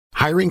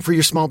Hiring for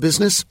your small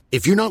business?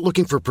 If you're not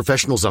looking for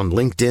professionals on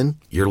LinkedIn,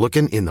 you're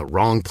looking in the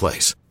wrong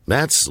place.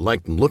 That's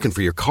like looking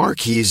for your car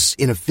keys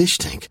in a fish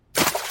tank.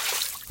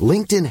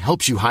 LinkedIn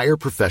helps you hire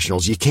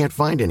professionals you can't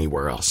find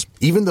anywhere else,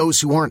 even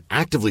those who aren't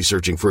actively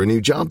searching for a new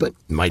job but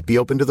might be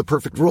open to the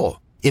perfect role.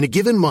 In a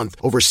given month,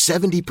 over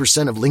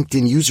 70% of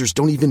LinkedIn users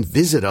don't even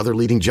visit other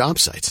leading job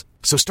sites.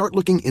 So start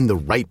looking in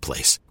the right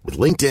place. With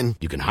LinkedIn,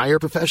 you can hire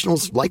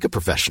professionals like a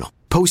professional.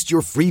 Post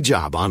your free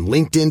job on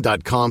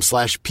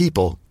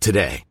linkedin.com/people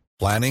today.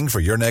 Planning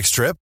for your next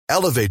trip?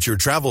 Elevate your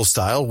travel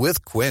style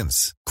with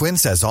Quince.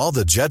 Quince has all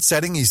the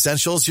jet-setting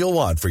essentials you'll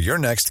want for your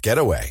next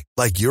getaway,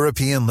 like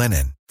European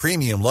linen,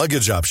 premium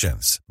luggage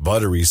options,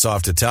 buttery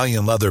soft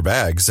Italian leather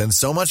bags, and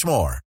so much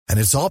more. And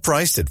it's all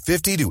priced at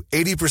 50 to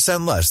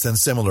 80% less than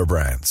similar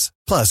brands.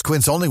 Plus,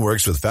 Quince only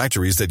works with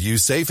factories that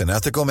use safe and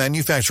ethical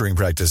manufacturing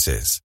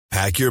practices.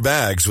 Pack your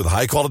bags with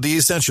high-quality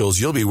essentials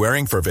you'll be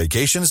wearing for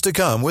vacations to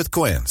come with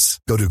Quince.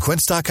 Go to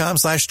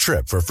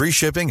quince.com/trip for free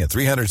shipping and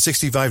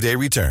 365-day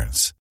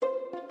returns.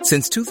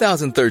 Since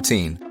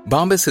 2013,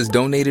 Bombas has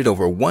donated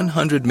over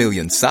 100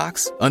 million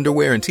socks,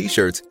 underwear, and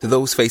T-shirts to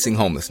those facing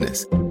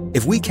homelessness.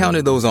 If we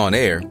counted those on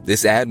air,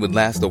 this ad would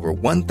last over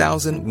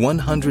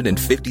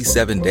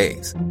 1,157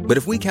 days. But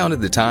if we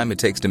counted the time it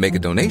takes to make a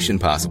donation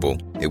possible,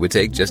 it would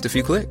take just a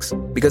few clicks.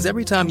 Because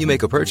every time you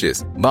make a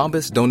purchase,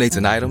 Bombas donates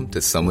an item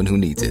to someone who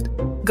needs it.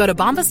 Go to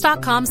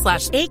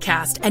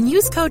bombas.com/ACAST and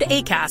use code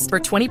ACAST for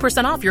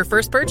 20% off your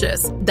first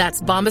purchase.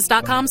 That's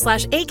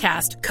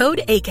bombas.com/ACAST,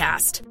 code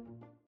ACAST.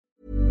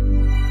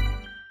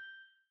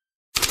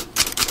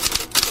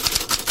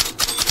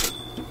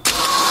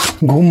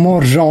 God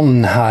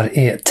morgon, här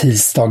är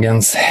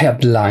tisdagens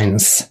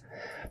headlines.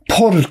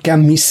 Porca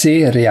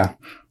miseria.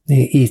 Det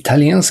är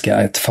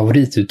italienska, ett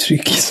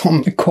favorituttryck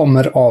som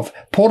kommer av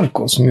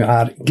porco som ju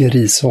är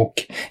gris och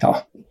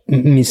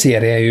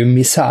miseria är ju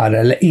misär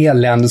eller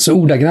elände, så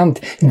ordagrant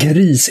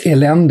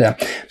griselände.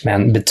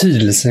 Men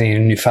betydelsen är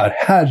ungefär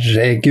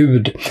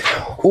herregud.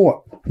 Och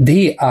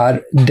det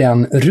är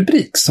den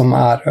rubrik som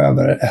är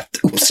över ett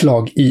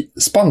uppslag i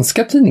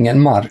spanska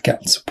tidningen Marca,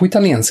 alltså på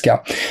italienska.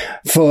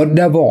 För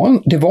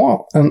det var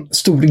en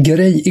stor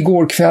grej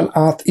igår kväll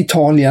att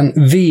Italien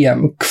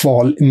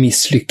VM-kval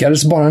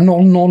misslyckades. Bara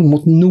 0-0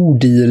 mot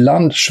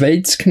Nordirland.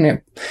 Schweiz knep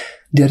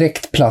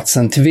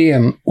direktplatsen till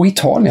VM och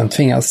Italien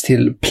tvingas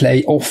till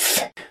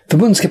play-off.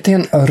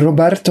 Förbundskapten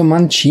Roberto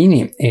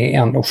Mancini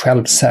är ändå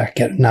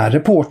självsäker när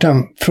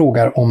reportern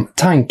frågar om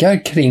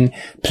tankar kring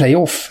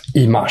play-off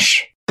i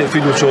mars.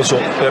 Fiducioso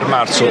per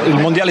marzo. Il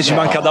mondiale ci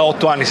manca da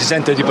 8 anni, si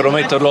sente di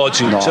prometterlo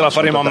oggi. No, ce la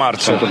faremo a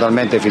marzo. Sono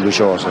totalmente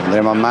fiducioso.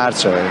 Andremo a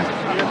marzo e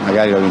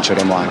magari lo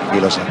vinceremo anche, chi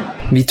lo sa.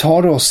 Vi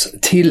tar oss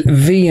till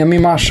VM i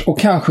mars och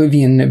kanske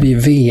vinner vi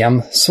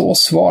VM, så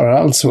svarar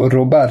alltså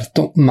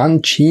Roberto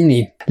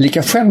Mancini.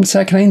 Lika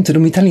självsäkra är inte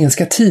de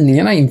italienska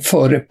tidningarna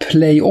inför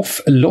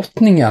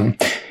playoff-lottningen.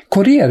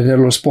 Corriere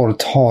dello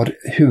Sport har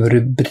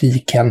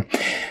huvudrubriken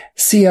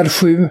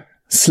CR7,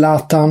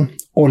 Zlatan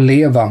och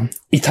Leva.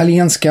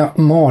 Italienska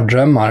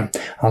mardrömmar.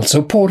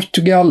 Alltså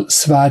Portugal,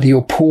 Sverige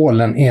och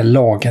Polen är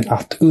lagen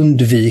att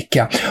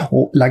undvika.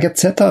 Och La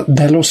Gazzetta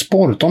dello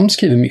Sport, de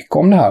skriver mycket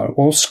om det här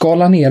och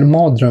skalar ner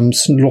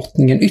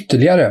mardrömslottningen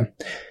ytterligare.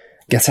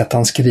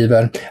 Gazettan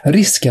skriver: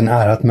 risken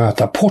är att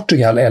möta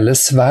Portugal eller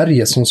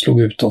Sverige som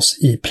slog ut oss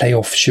i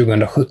playoff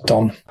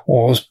 2017.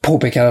 Och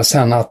påpekar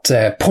sen att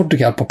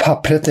Portugal på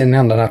pappret är den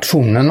enda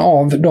nationen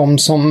av de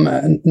som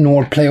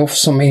når playoff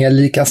som är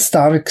lika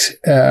stark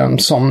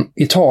som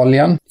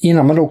Italien.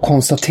 Innan man då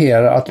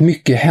konstaterar att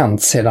mycket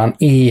hänt sedan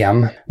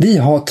EM. Vi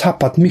har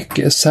tappat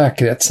mycket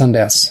säkerhet sedan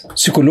dess.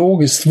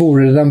 Psykologiskt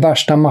vore det den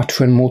värsta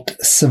matchen mot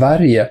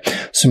Sverige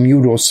som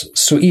gjorde oss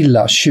så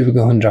illa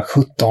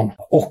 2017.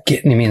 Och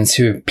ni minns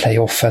ju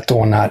playoffet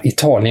då när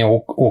Italien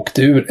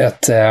åkte ur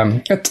ett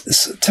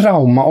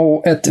trauma,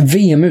 och ett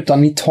VM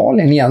utan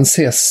Italien igen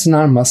ses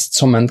närmast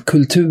som en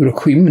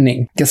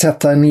kulturskymning.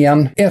 Gazettan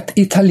igen. Ett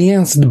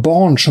italienskt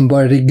barn som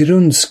började i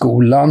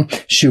grundskolan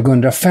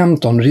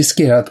 2015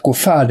 riskerar att gå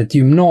färdigt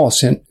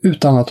gymnasiet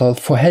utan att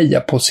få heja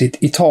på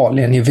sitt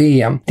Italien i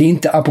VM. Det är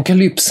inte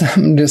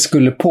apokalypsen det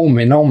skulle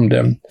påminna om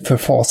det,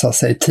 förfasar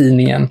sig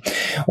tidningen.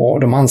 Och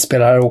de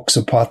anspelar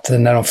också på att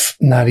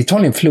när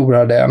Italien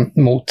förlorade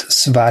mot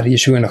Sverige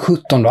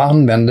 2017, då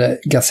använde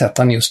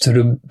Gazettan just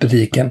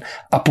rubriken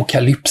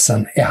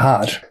apokalypsen är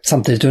här.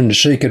 Samtidigt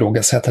understryker då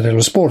Gazzetta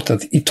dello Sport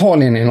att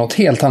Italien är något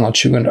helt annat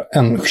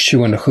än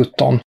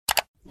 2017.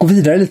 Gå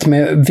vidare lite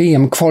med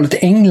VM-kvalet.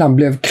 England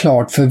blev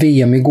klart för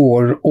VM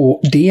igår,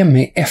 och det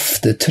med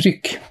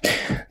eftertryck.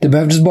 Det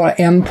behövdes bara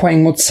 1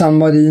 poäng mot San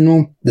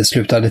Marino. Det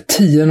slutade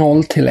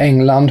 10-0 till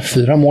England,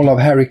 4 mål av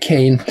Harry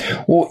Kane,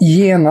 och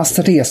genast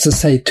reser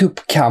sig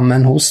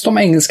tuppkammen hos de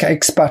engelska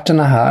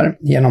experterna här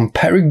genom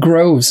Perry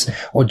Groves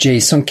och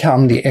Jason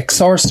Cundy,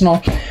 ex-Arsenal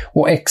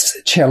och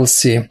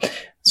ex-Chelsea,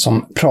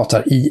 som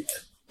pratar i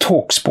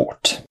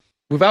Talksport.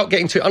 Without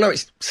getting too, I know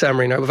it's San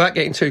Marino, without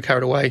getting too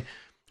carried away,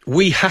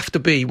 we have to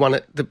be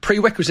the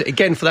prerequisite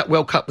again for that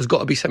World Cup has got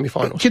to be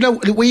semi-finals. You know,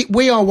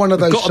 we are one of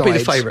those We've got sides. to be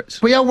the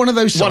favourites. We are one of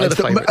those One sides of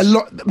the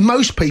that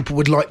most people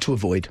would like to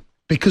avoid.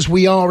 because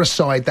we are a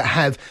side that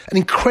have an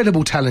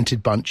incredible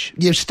talented bunch.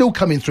 You're still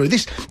coming through.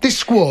 This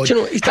squad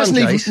hasn't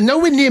even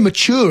nowhere near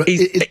mature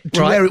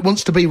to where it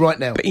wants to be right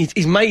now. But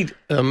he's made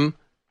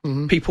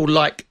people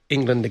like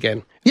England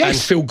again and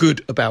feel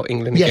good about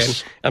England again.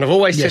 And I've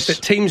always said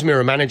that teams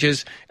mirror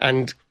managers,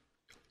 and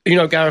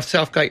Gareth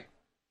Southgate,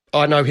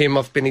 I know him,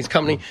 I've been in his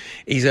company.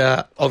 He's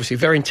obviously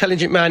a very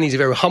intelligent man, he's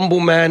a very humble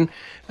man.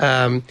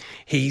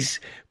 He's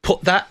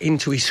put that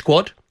into his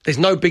squad.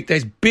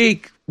 There's big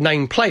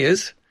name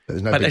players,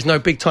 but there's no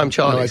big time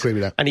Charlies. No, I agree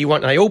with that. And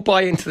they all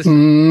buy into this.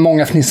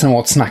 Många fnissar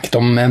åt snacket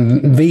om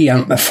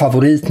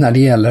VM-favorit när det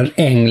gäller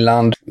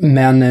England.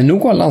 Men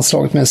nog har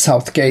landslaget med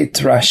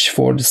Southgate,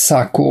 Rashford,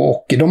 Sako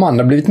och de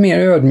andra blivit mer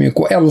ödmjuk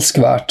och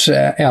älskvärt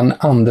än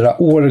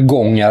andra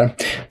årgångar.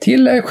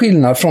 Till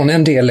skillnad från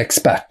en del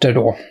experter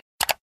då.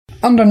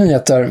 Andra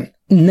nyheter.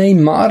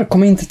 Neymar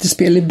kom inte till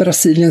spel i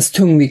Brasiliens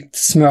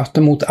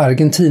tungviktsmöte mot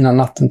Argentina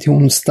natten till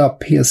onsdag.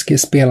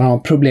 PSG-spelarna har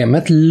problem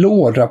med ett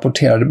lår,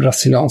 rapporterade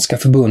brasilianska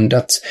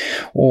förbundet,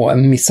 och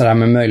missar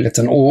därmed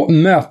möjligheten att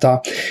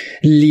möta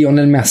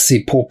Lionel Messi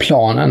på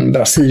planen.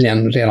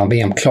 Brasilien redan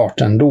VM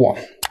klart ändå.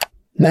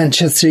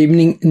 Manchester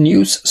Evening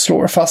News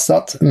slår fast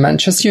att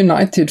Manchester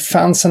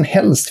United-fansen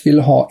helst vill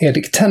ha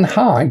Erik Ten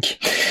Hag.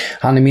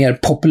 Han är mer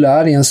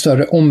populär i en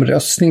större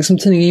omröstning som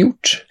tidningen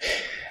gjort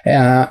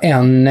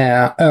än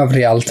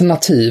övriga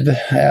alternativ.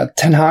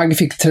 Ten Hag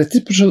fick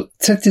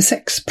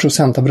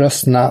 36% av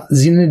rösterna,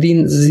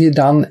 Zinedine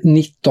Zidane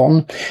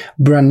 19%,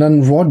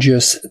 Brendan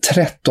Rodgers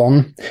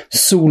 13%,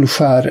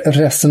 Solskär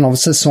resten av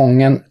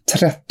säsongen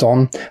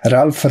 13%,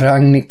 Ralf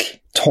Rangnick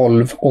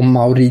 12% och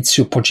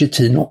Mauricio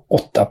Pochettino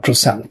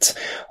 8%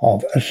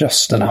 av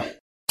rösterna.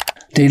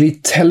 Daily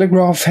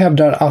Telegraph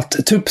hävdar att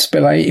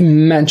truppspelare i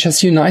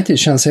Manchester United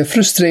känner sig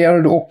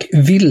frustrerade och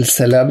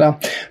vilseledda.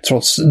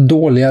 Trots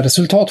dåliga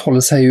resultat håller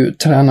sig ju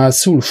tränare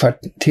Solskär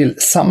till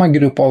samma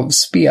grupp av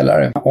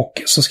spelare, och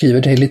så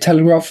skriver Daily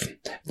Telegraph: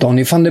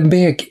 Donny van de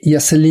Beek,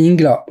 Jesse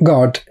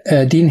Lingard,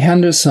 Dean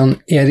Henderson,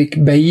 Eric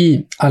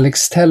Bailly,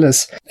 Alex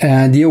Telles,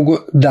 Diogo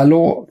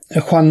Dalot,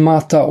 Juan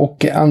Mata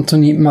och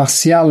Anthony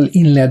Martial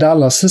inledde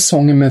alla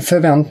säsonger med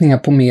förväntningar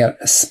på mer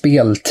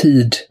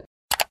speltid.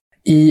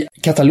 I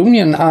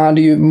Katalonien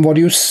var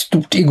det ju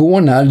stort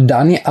igår när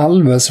Dani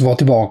Alves var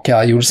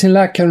tillbaka, gjorde sin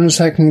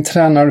läkarundersökning,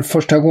 tränade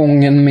första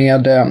gången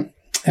med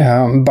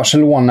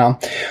Barcelona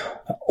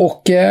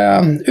och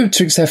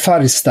uttryckte sig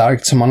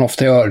färgstarkt som han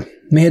ofta gör.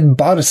 Med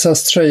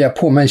Barças tröja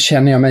på mig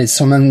känner jag mig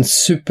som en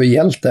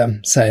superhjälte,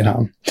 säger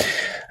han.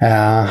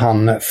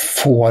 Han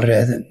får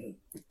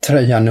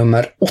tröja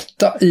nummer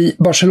 8 i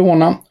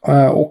Barcelona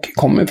och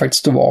kommer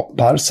faktiskt att vara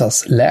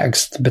Barças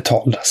lägst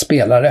betalda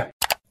spelare.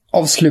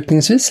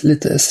 Avslutningsvis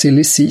lite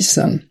silly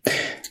season.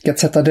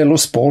 Gazzetta dello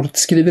Sport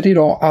skriver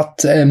idag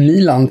att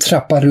Milan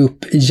trappar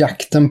upp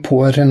jakten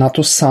på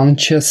Renato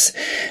Sanchez.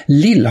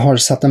 Lille har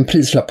satt en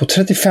prislapp på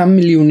 35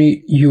 miljoner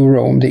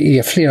euro. Det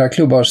är flera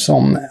klubbar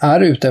som är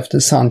ute efter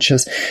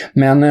Sanchez,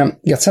 men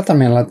Gazzetta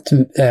menar att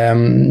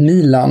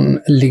Milan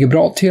ligger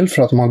bra till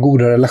för att de har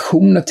goda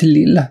relationer till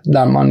Lille,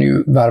 där man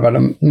ju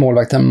värvade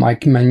målvakten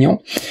Mike Maignan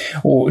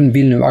och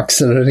vill nu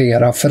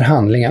accelerera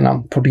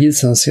förhandlingarna.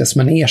 Portugisen ses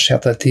som en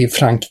ersättare till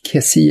Frank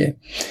Kessie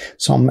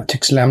som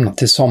tycks lämna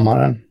till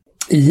sommaren.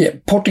 I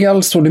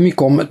Portugal står det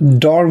mycket om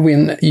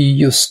Darwin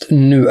just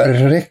nu.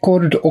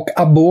 Rekord och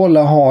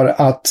Abola har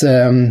att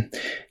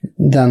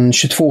den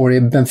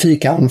 22-årige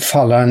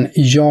Benfica-anfallaren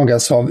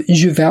jagas av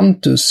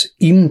Juventus,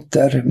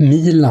 Inter,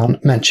 Milan,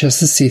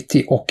 Manchester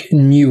City och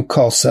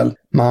Newcastle.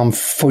 Man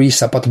får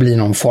gissa på att det blir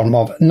någon form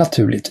av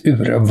naturligt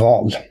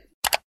urval.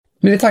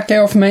 Men det tackar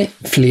jag för mig.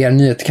 Fler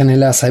nyheter kan ni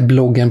läsa i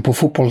bloggen på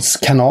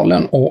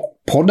Fotbollskanalen, och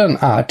podden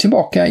är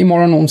tillbaka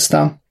imorgon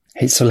onsdag.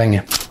 Hej så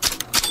länge!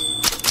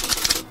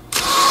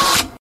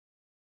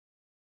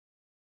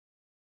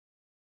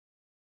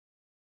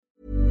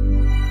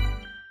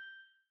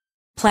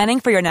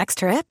 Planning for your next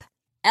trip?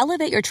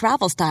 Elevate your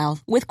travel style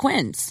with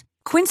Quince.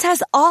 Quince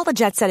has all the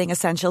jet-setting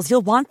essentials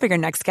you'll want for your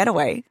next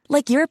getaway,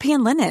 like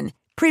European linen,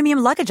 premium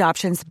luggage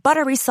options,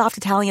 buttery soft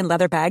Italian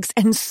leather bags,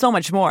 and so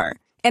much more.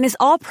 And is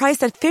all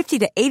priced at 50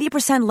 to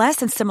 80% less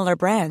than similar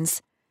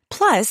brands.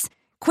 Plus,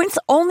 Quince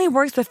only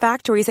works with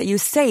factories that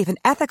use safe and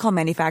ethical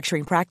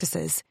manufacturing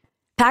practices.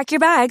 Pack your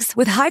bags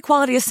with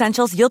high-quality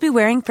essentials you'll be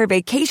wearing for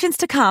vacations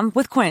to come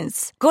with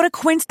Quince. Go to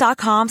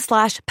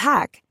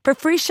quince.com/pack for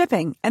free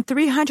shipping and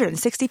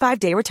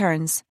 365-day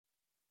returns.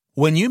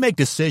 When you make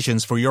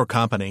decisions for your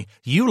company,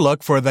 you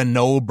look for the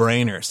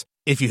no-brainers.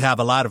 If you have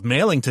a lot of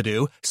mailing to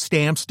do,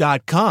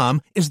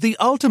 Stamps.com is the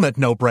ultimate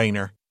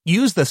no-brainer.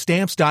 Use the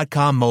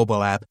Stamps.com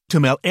mobile app to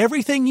mail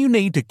everything you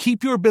need to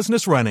keep your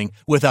business running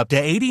with up to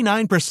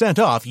 89%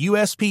 off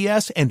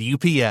USPS and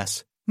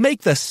UPS.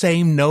 Make the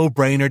same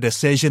no-brainer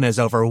decision as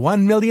over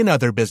 1 million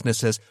other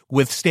businesses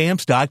with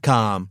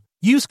Stamps.com.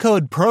 Use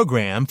code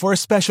PROGRAM for a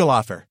special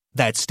offer.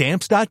 That's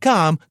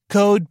Stamps.com,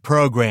 code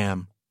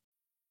PROGRAM.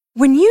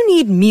 When you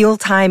need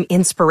mealtime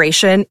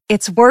inspiration,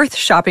 it's worth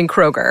shopping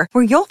Kroger,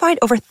 where you'll find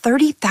over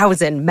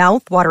 30,000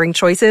 mouth-watering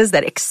choices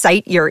that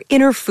excite your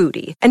inner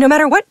foodie. And no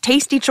matter what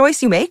tasty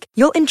choice you make,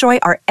 you'll enjoy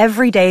our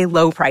everyday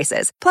low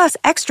prices, plus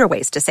extra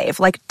ways to save,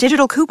 like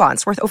digital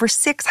coupons worth over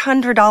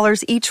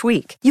 $600 each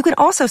week. You can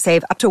also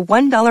save up to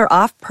 $1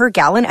 off per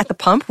gallon at the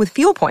pump with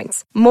fuel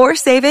points. More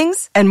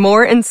savings and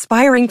more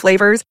inspiring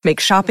flavors make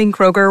shopping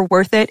Kroger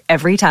worth it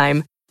every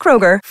time.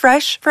 Kroger,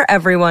 fresh for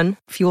everyone.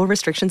 Fuel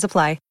restrictions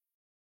apply.